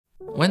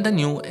When the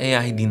new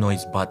AI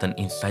denoise button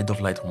inside of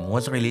Lightroom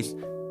was released,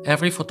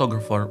 every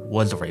photographer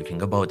was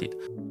raving about it.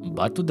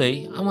 But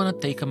today, I wanna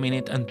take a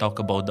minute and talk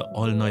about the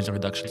all noise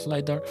reduction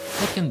slider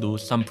that can do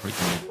some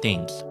pretty neat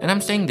things. And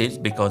I'm saying this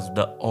because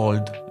the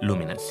old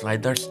luminance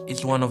sliders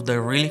is one of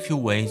the really few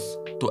ways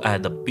to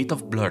add a bit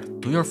of blur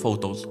to your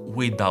photos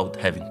without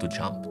having to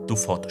jump to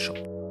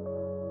Photoshop.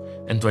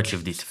 And to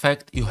achieve this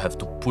effect, you have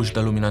to push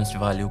the luminance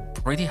value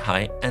pretty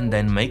high and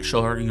then make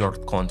sure your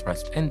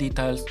contrast and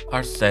details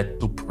are set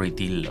to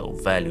pretty low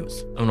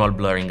values. And while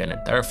blurring an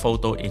entire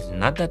photo is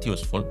not that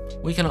useful,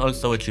 we can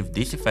also achieve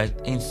this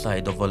effect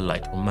inside of a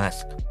Lightroom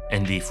mask.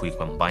 And if we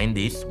combine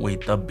this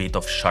with a bit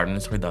of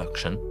sharpness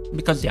reduction,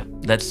 because yeah,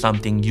 that's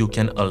something you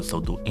can also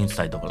do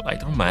inside of a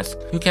Lightroom mask,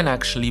 you can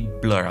actually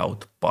blur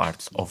out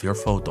parts of your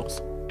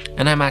photos.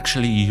 And I'm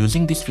actually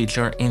using this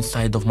feature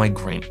inside of my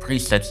grain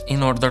presets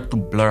in order to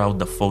blur out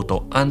the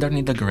photo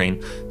underneath the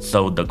grain,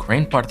 so the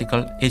grain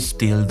particle is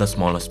still the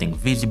smallest thing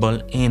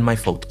visible in my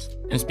photos.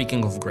 And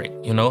speaking of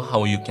grain, you know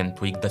how you can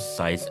tweak the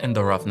size and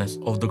the roughness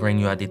of the grain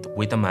you added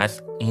with a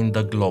mask in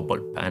the global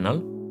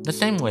panel? The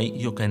same way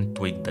you can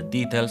tweak the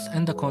details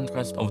and the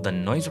contrast of the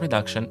noise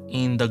reduction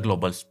in the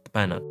global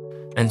panel.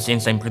 And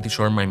since I'm pretty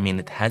sure my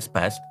minute has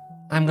passed,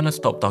 I'm gonna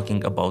stop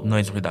talking about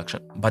noise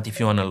reduction, but if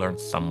you wanna learn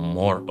some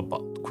more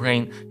about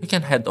grain, you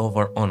can head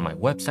over on my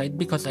website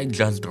because I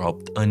just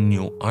dropped a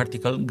new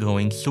article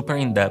going super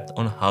in depth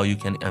on how you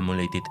can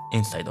emulate it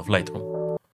inside of Lightroom.